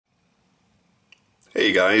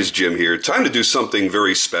Hey guys, Jim here. Time to do something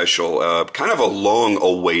very special. Kind of a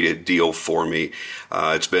long-awaited deal for me.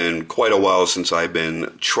 It's been quite a while since I've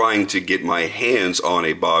been trying to get my hands on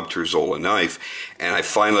a Bob Terzuola knife, and I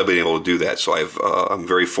finally been able to do that. So I'm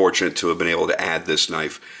very fortunate to have been able to add this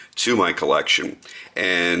knife to my collection.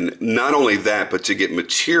 And not only that, but to get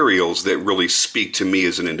materials that really speak to me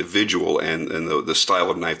as an individual and the style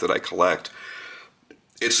of knife that I collect.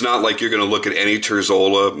 It's not like you're going to look at any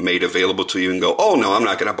Terzuola made available to you and go, oh no, I'm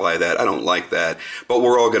not going to buy that. I don't like that. But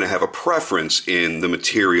we're all going to have a preference in the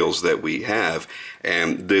materials that we have.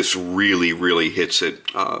 And this really, really hits it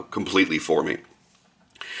completely for me.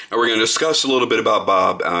 Now we're going to discuss a little bit about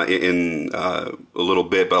Bob in a little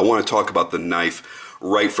bit, but I want to talk about the knife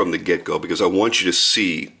right from the get-go because I want you to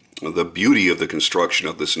see the beauty of the construction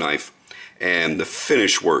of this knife and the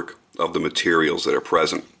finish work of the materials that are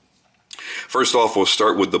present. First off, we'll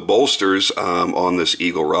start with the bolsters on this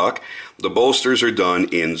Eagle Rock. The bolsters are done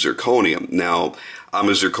in zirconium. Now, I'm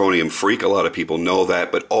a zirconium freak. A lot of people know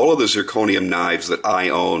that, but all of the zirconium knives that I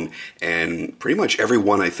own, and pretty much every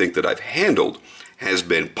one I think that I've handled, has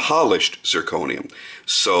been polished zirconium.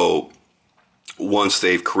 So once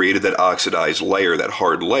they've created that oxidized layer, that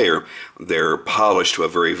hard layer, they're polished to a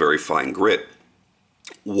very, very fine grit.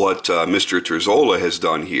 What Mr. Terzuola has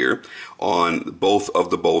done here on both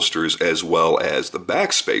of the bolsters as well as the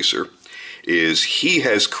back spacer is he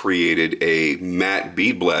has created a matte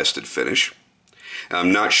bead blasted finish.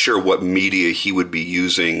 I'm not sure what media he would be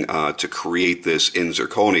using to create this in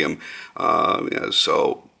zirconium,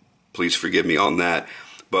 so please forgive me on that.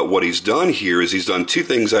 But what he's done here is he's done two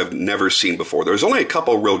things I've never seen before. There's only a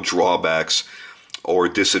couple real drawbacks or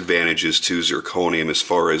disadvantages to zirconium as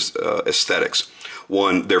far as aesthetics.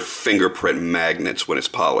 One, they're fingerprint magnets when it's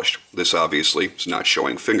polished. This obviously is not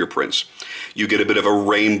showing fingerprints. You get a bit of a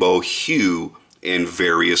rainbow hue in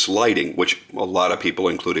various lighting, which a lot of people,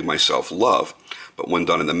 including myself, love. But when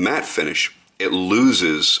done in the matte finish, it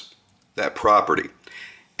loses that property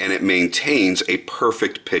and it maintains a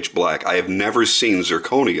perfect pitch black. I have never seen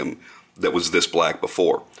zirconium that was this black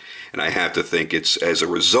before. And I have to think it's as a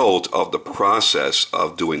result of the process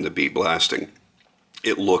of doing the bead blasting.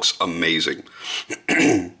 It looks amazing.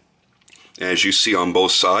 As you see on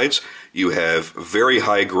both sides, you have very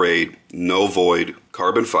high grade, no void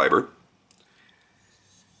carbon fiber.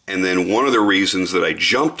 And then one of the reasons that I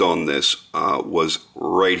jumped on this was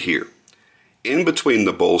right here. In between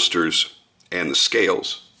the bolsters and the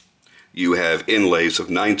scales, you have inlays of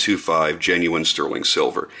 925 genuine sterling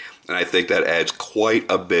silver. And I think that adds quite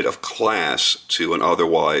a bit of class to an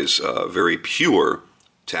otherwise very pure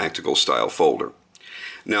tactical style folder.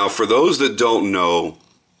 Now, for those that don't know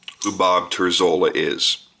who Bob Terzuola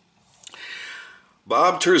is,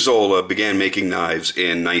 Bob Terzuola began making knives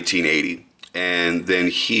in 1980, and then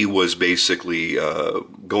he was basically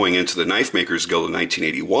going into the Knife Makers Guild in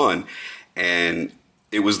 1981, and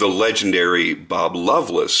it was the legendary Bob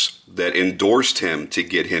Loveless that endorsed him to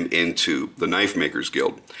get him into the Knife Makers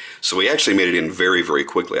Guild. So he actually made it in very, very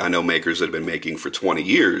quickly. I know makers that have been making for 20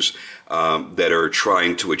 years that are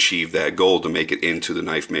trying to achieve that goal to make it into the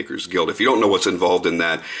Knife Makers Guild. If you don't know what's involved in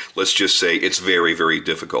that, let's just say it's very, very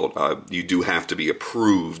difficult. You do have to be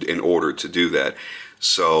approved in order to do that.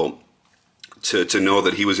 So to know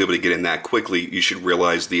that he was able to get in that quickly, you should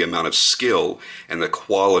realize the amount of skill and the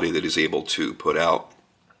quality that he's able to put out.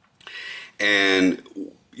 And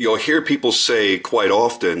you'll hear people say quite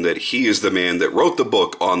often that he is the man that wrote the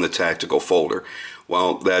book on the tactical folder.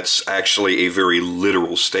 Well, that's actually a very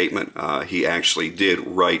literal statement. He actually did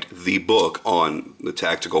write the book on the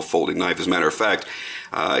tactical folding knife. As a matter of fact,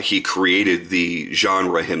 he created the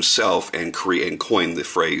genre himself and coined the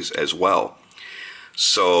phrase as well.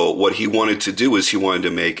 So what he wanted to do is he wanted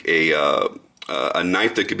to make a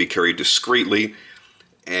knife that could be carried discreetly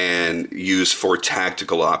and used for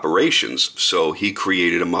tactical operations. So he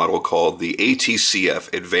created a model called the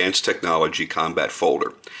ATCF, Advanced Technology Combat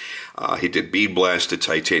Folder. He did bead blasted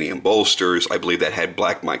titanium bolsters. I believe that had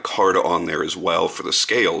black micarta on there as well for the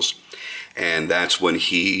scales. And that's when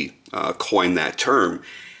he coined that term.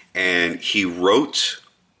 And he wrote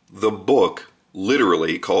the book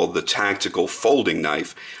literally called The Tactical Folding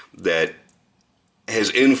Knife that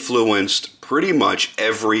has influenced pretty much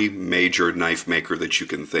every major knife maker that you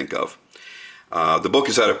can think of. The book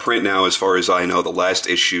is out of print now, as far as I know. The last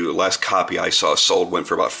issue, the last copy I saw sold went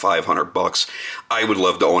for about $500. I would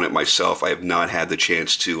love to own it myself. I have not had the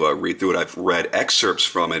chance to read through it. I've read excerpts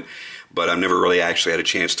from it, but I've never really actually had a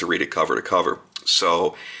chance to read it cover to cover.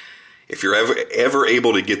 So if you're ever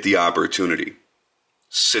able to get the opportunity,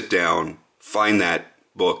 sit down, find that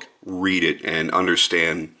book, read it, and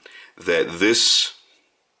understand that this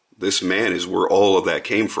this man is where all of that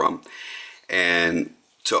came from. And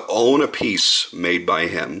to own a piece made by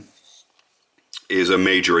him is a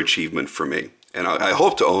major achievement for me. And I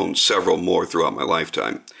hope to own several more throughout my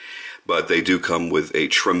lifetime. But they do come with a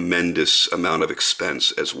tremendous amount of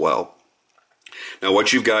expense as well. Now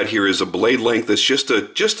what you've got here is a blade length that's just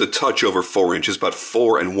a touch over 4 inches, about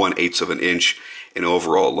 4 1/8 of an inch in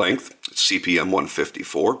overall length. It's CPM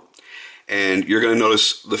 154. And you're going to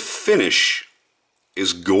notice the finish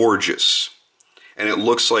is gorgeous. And it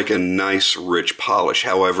looks like a nice, rich polish.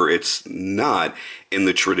 However, it's not in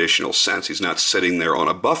the traditional sense. He's not sitting there on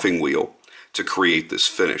a buffing wheel to create this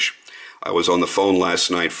finish. I was on the phone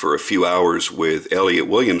last night for a few hours with Elliot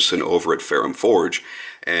Williamson over at Ferrum Forge,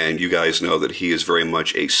 and you guys know that he is very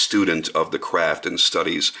much a student of the craft and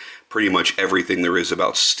studies pretty much everything there is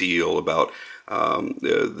about steel, about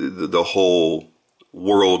the whole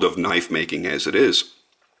world of knife making as it is.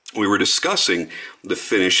 We were discussing the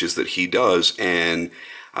finishes that he does, and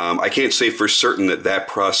I can't say for certain that that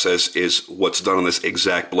process is what's done on this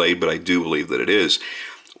exact blade, but I do believe that it is.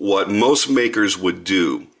 What most makers would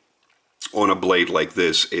do on a blade like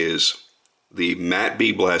this is the matte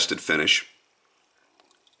bead blasted finish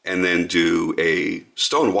and then do a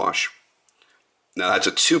stone wash. Now that's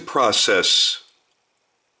a two-process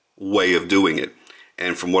way of doing it,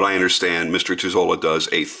 and from what I understand, Mr. Terzuola does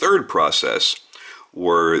a third process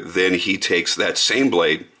where then he takes that same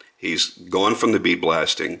blade, he's gone from the bead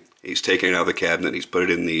blasting, he's taken it out of the cabinet, he's put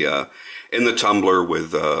it in the tumbler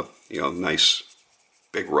with nice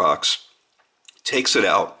big rocks, takes it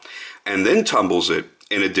out, and then tumbles it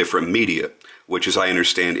in a different media, which, as I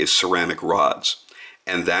understand, is ceramic rods.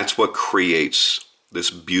 And that's what creates this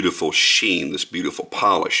beautiful sheen, this beautiful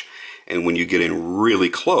polish. And when you get in really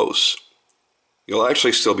close, you'll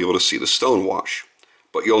actually still be able to see the stone wash.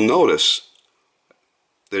 But you'll notice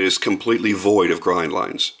that it is completely void of grind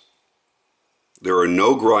lines. There are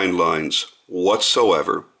no grind lines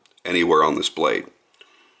whatsoever anywhere on this blade.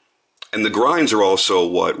 And the grinds are also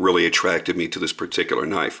what really attracted me to this particular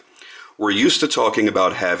knife. We're used to talking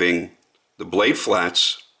about having the blade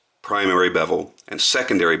flats, primary bevel, and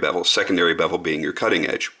secondary bevel being your cutting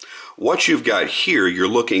edge. What you've got here, you're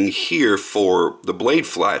looking here for the blade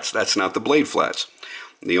flats. That's not the blade flats.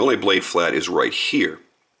 The only blade flat is right here.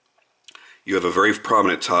 You have a very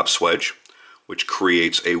prominent top swedge, which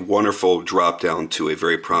creates a wonderful drop down to a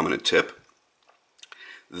very prominent tip.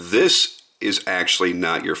 This is actually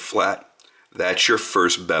not your flat. That's your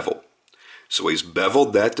first bevel. So he's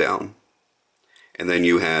beveled that down, and then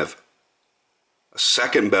you have a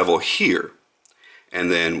second bevel here,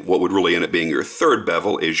 and then what would really end up being your third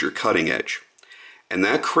bevel is your cutting edge. And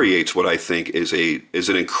that creates what I think is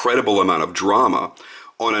an incredible amount of drama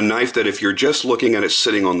on a knife that if you're just looking at it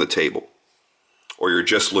sitting on the table, or you're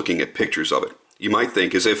just looking at pictures of it, you might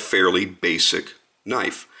think is a fairly basic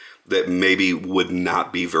knife that maybe would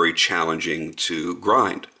not be very challenging to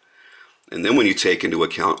grind. And then when you take into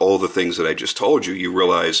account all the things that I just told you, you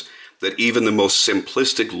realize that even the most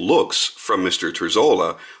simplistic looks from Mr.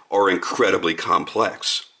 Terzuola are incredibly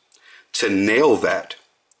complex. To nail that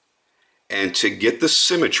and to get the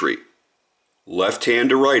symmetry, left hand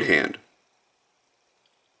to right hand,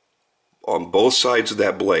 on both sides of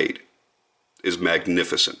that blade is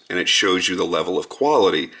magnificent, and it shows you the level of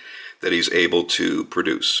quality that he's able to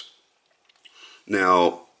produce.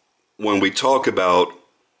 Now, when we talk about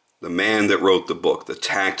the man that wrote the book, The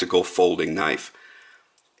Tactical Folding Knife,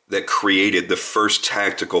 that created the first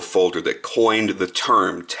tactical folder, that coined the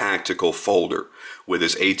term tactical folder with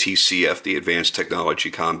his ATCF, the Advanced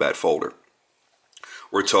Technology Combat Folder.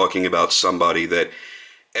 We're talking about somebody that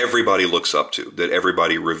everybody looks up to, that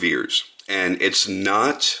everybody reveres. And it's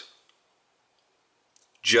not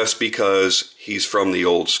just because he's from the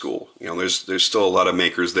old school. You know, there's still a lot of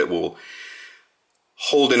makers that will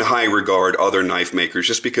hold in high regard other knife makers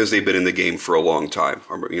just because they've been in the game for a long time,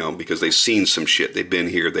 or because they've seen some shit. They've been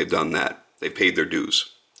here, they've done that, they've paid their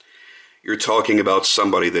dues. You're talking about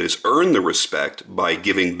somebody that has earned the respect by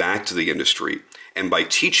giving back to the industry and by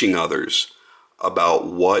teaching others about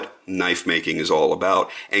what knife making is all about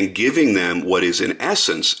and giving them what is in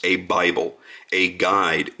essence a Bible, a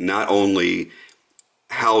guide, not only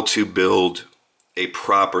how to build a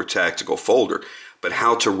proper tactical folder, but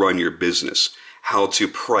how to run your business, how to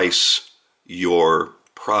price your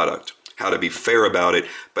product, how to be fair about it,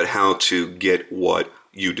 but how to get what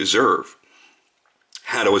you deserve,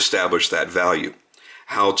 how to establish that value,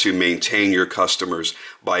 how to maintain your customers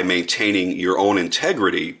by maintaining your own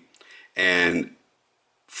integrity and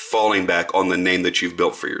falling back on the name that you've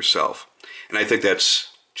built for yourself. And I think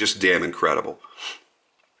that's just damn incredible.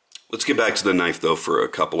 Let's get back to the knife, though, for a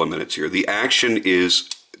couple of minutes here. The action is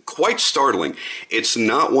quite startling. It's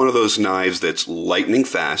not one of those knives that's lightning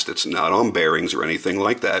fast. It's not on bearings or anything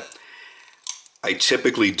like that. I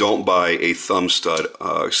typically don't buy a thumb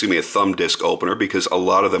disc opener, because a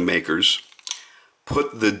lot of the makers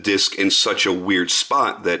put the disc in such a weird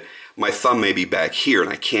spot that my thumb may be back here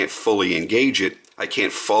and I can't fully engage it. I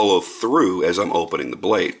can't follow through as I'm opening the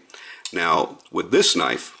blade. Now, with this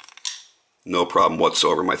knife, no problem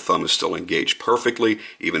whatsoever. My thumb is still engaged perfectly,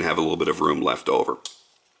 even have a little bit of room left over.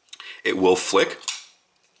 It will flick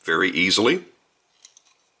very easily,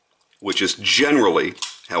 which is generally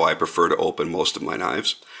how I prefer to open most of my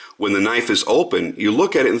knives. When the knife is open, you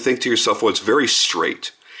look at it and think to yourself, well, it's very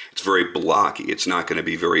straight. It's very blocky. It's not going to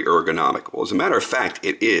be very ergonomic. Well, as a matter of fact,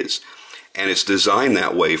 it is. And it's designed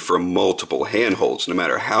that way for multiple handholds. No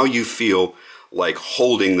matter how you feel like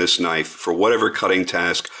holding this knife for whatever cutting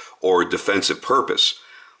task or defensive purpose,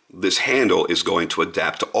 this handle is going to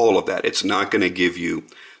adapt to all of that. It's not going to give you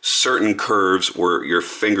certain curves where your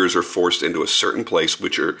fingers are forced into a certain place,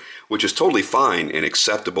 which is totally fine and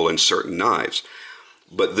acceptable in certain knives.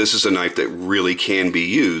 But this is a knife that really can be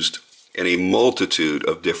used in a multitude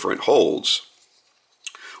of different holds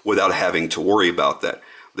without having to worry about that.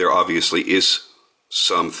 There obviously is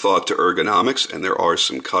some thought to ergonomics, and there are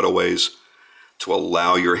some cutaways to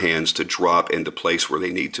allow your hands to drop into place where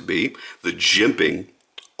they need to be. The jimping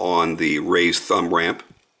on the raised thumb ramp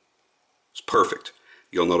is perfect.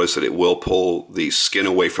 You'll notice that it will pull the skin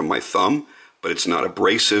away from my thumb, but it's not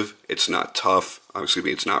abrasive, it's not tough,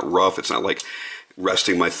 it's not rough, it's not like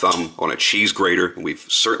resting my thumb on a cheese grater, and we've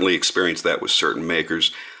certainly experienced that with certain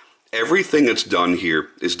makers. Everything that's done here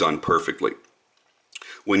is done perfectly.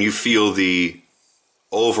 When you feel the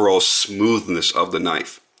overall smoothness of the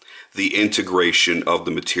knife, the integration of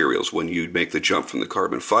the materials, when you make the jump from the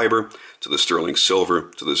carbon fiber to the sterling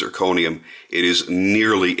silver to the zirconium, it is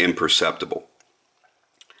nearly imperceptible.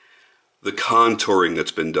 The contouring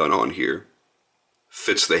that's been done on here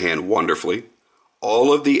fits the hand wonderfully.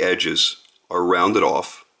 All of the edges are rounded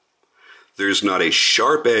off. There's not a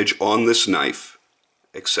sharp edge on this knife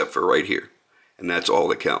except for right here, and that's all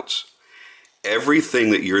that counts.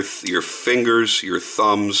 Everything that your fingers, your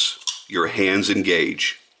thumbs, your hands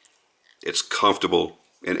engage, it's comfortable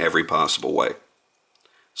in every possible way.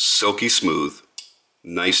 Silky smooth,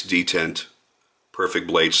 nice detent, perfect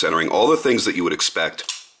blade centering, all the things that you would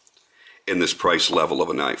expect in this price level of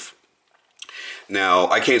a knife. Now,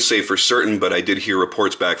 I can't say for certain, but I did hear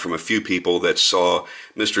reports back from a few people that saw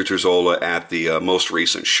Mr. Terzuola at the most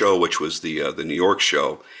recent show, which was the New York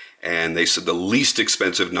show, and they said the least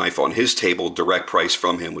expensive knife on his table, direct price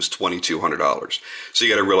from him, was $2,200. So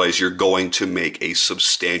you got to realize you're going to make a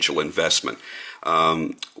substantial investment.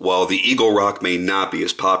 While the Eagle Rock may not be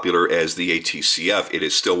as popular as the ATCF, it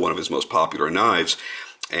is still one of his most popular knives,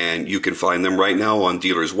 and you can find them right now on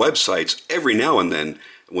dealers' websites every now and then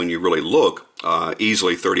when you really look,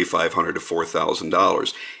 easily $3,500 to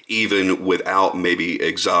 $4,000, even without maybe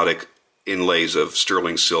exotic inlays of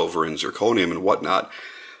sterling silver and zirconium and whatnot.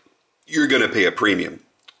 You're going to pay a premium,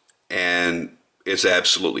 and it's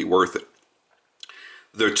absolutely worth it.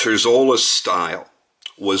 The Terzuola style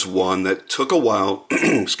was one that took a while,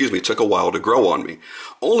 took a while to grow on me,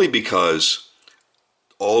 only because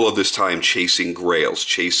all of this time chasing grails,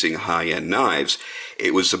 chasing high-end knives,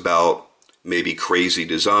 it was about maybe crazy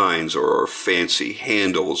designs or fancy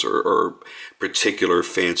handles or particular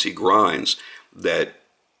fancy grinds that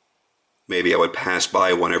maybe I would pass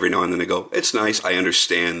by one every now and then and go, it's nice, I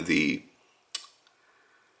understand the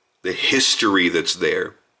history that's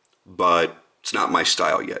there, but it's not my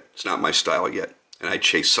style yet. It's not my style yet. And I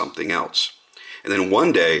chase something else. And then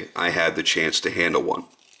one day I had the chance to handle one.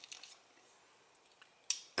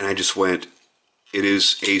 And I just went, it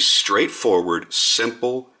is a straightforward,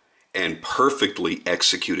 simple, and perfectly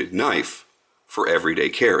executed knife for everyday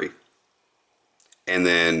carry. And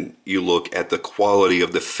then you look at the quality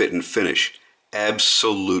of the fit and finish.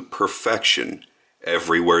 Absolute perfection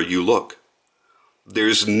everywhere you look.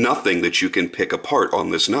 There's nothing that you can pick apart on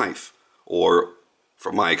this knife, or,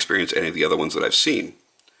 from my experience, any of the other ones that I've seen.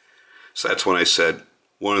 So that's when I said,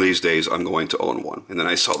 one of these days I'm going to own one. And then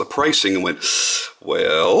I saw the pricing and went,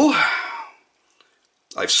 well,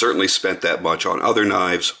 I've certainly spent that much on other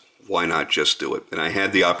knives. Why not just do it? And I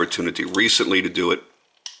had the opportunity recently to do it,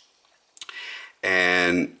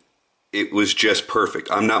 and it was just perfect.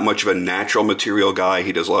 I'm not much of a natural material guy.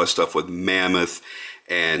 He does a lot of stuff with mammoth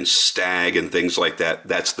and stag and things like that.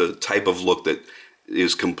 That's the type of look that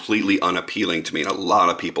is completely unappealing to me, and a lot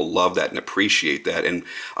of people love that and appreciate that. And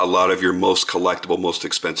a lot of your most collectible, most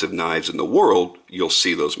expensive knives in the world, you'll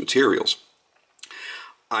see those materials.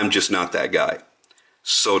 I'm just not that guy.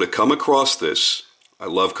 So to come across this, I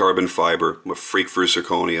love carbon fiber. I'm a freak for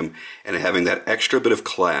zirconium. And having that extra bit of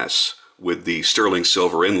class with the sterling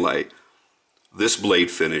silver inlay, this blade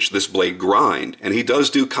finish, this blade grind, and he does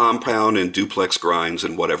do compound and duplex grinds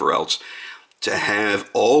and whatever else, to have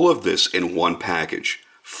all of this in one package,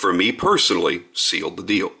 for me personally, sealed the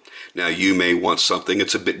deal. Now, you may want something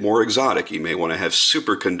that's a bit more exotic. You may want to have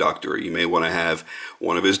superconductor. You may want to have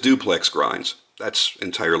one of his duplex grinds. That's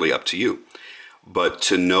entirely up to you. But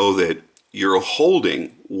to know that you're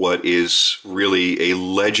holding what is really a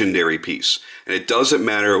legendary piece, and it doesn't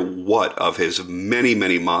matter what of his many,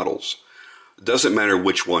 many models, it doesn't matter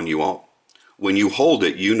which one you own. When you hold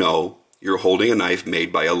it, you know you're holding a knife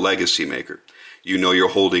made by a legacy maker. You know you're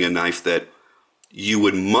holding a knife that you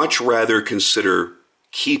would much rather consider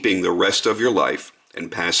keeping the rest of your life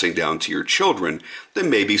and passing down to your children than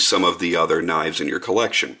maybe some of the other knives in your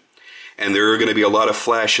collection. And there are going to be a lot of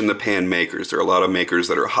flash-in-the-pan makers. There are a lot of makers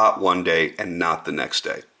that are hot one day and not the next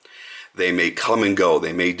day. They may come and go.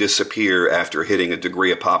 They may disappear after hitting a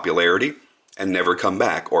degree of popularity and never come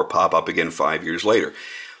back, or pop up again 5 years later.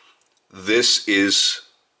 This is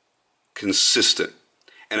consistent.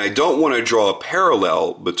 And I don't want to draw a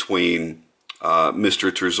parallel between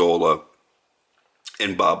Mr. Terzuola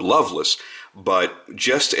and Bob Loveless, but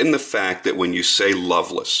just in the fact that when you say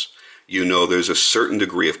Loveless, you know there's a certain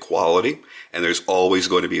degree of quality, and there's always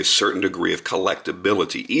going to be a certain degree of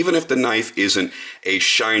collectability, even if the knife isn't a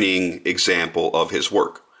shining example of his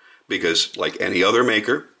work. Because like any other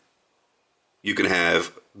maker, you can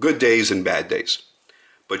have good days and bad days,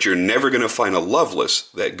 but you're never going to find a Loveless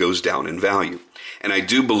that goes down in value. And I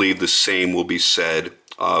do believe the same will be said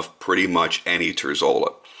of pretty much any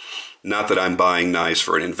Terzuola. Not that I'm buying knives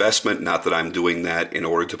for an investment, not that I'm doing that in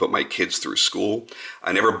order to put my kids through school.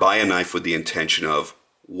 I never buy a knife with the intention of,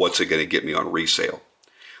 what's it going to get me on resale?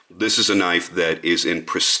 This is a knife that is in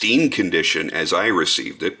pristine condition as I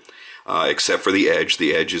received it, except for the edge.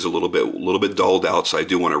 The edge is a little bit dulled out, so I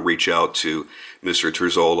do want to reach out to Mr.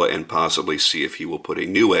 Terzuola and possibly see if he will put a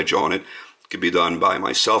new edge on it. It could be done by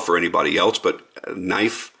myself or anybody else, but a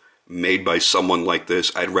knife made by someone like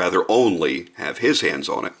this, I'd rather only have his hands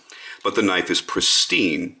on it. But the knife is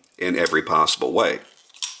pristine in every possible way.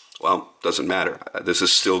 Well, doesn't matter. This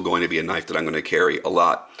is still going to be a knife that I'm going to carry a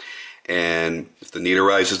lot. And if the need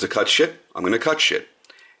arises to cut shit, I'm going to cut shit.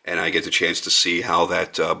 And I get the chance to see how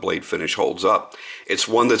that blade finish holds up. It's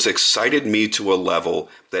one that's excited me to a level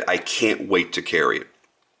that I can't wait to carry it.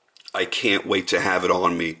 I can't wait to have it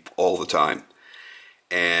on me all the time.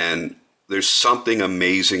 And there's something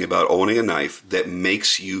amazing about owning a knife that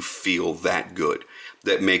makes you feel that good,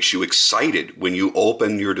 that makes you excited when you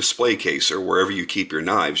open your display case or wherever you keep your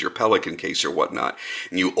knives, your Pelican case or whatnot,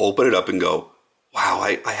 and you open it up and go, wow,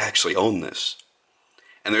 I actually own this.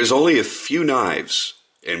 And there's only a few knives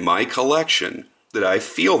in my collection that I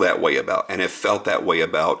feel that way about and have felt that way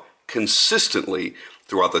about consistently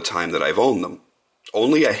throughout the time that I've owned them.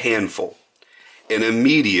 Only a handful. And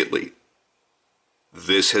immediately,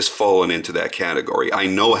 this has fallen into that category. I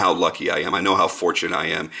know how lucky I am. I know how fortunate I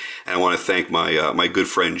am. And I want to thank my good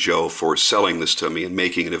friend Joe for selling this to me and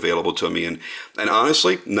making it available to me. And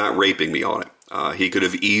honestly, not raping me on it. He could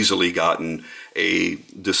have easily gotten a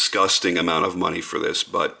disgusting amount of money for this,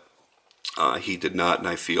 but he did not. And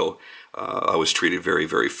I feel I was treated very,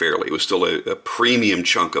 very fairly. It was still a premium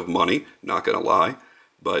chunk of money, not going to lie,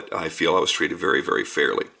 but I feel I was treated very, very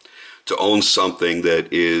fairly. To own something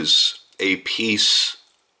that is a piece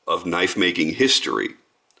of knife-making history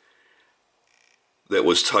that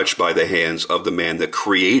was touched by the hands of the man that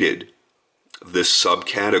created this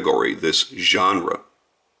subcategory, this genre,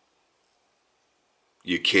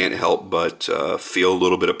 you can't help but feel a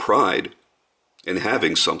little bit of pride in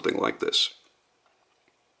having something like this.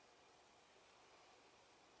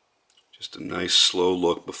 Just a nice slow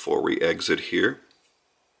look before we exit here.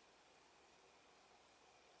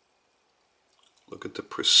 Look at the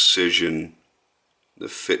precision, the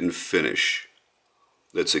fit and finish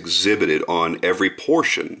that's exhibited on every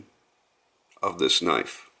portion of this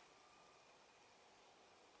knife.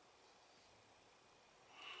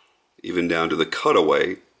 Even down to the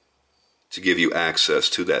cutaway to give you access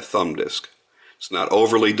to that thumb disc. It's not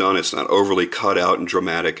overly done, it's not overly cut out and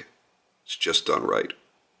dramatic, it's just done right.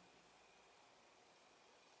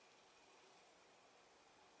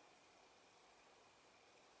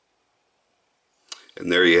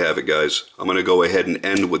 And there you have it, guys. I'm going to go ahead and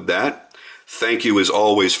end with that. Thank you as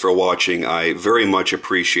always for watching. I very much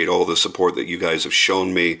appreciate all the support that you guys have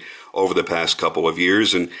shown me over the past couple of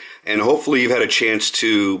years. And hopefully you've had a chance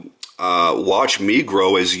to watch me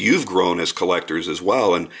grow as you've grown as collectors as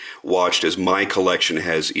well, and watched as my collection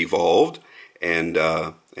has evolved. And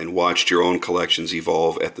and watched your own collections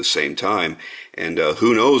evolve at the same time. And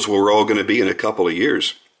who knows where we're all going to be in a couple of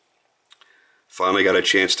years. Finally got a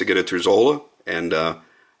chance to get a Terzuola, and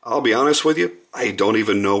I'll be honest with you, I don't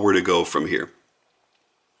even know where to go from here.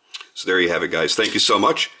 So there you have it, guys. Thank you so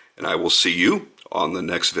much, and I will see you on the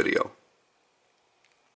next video.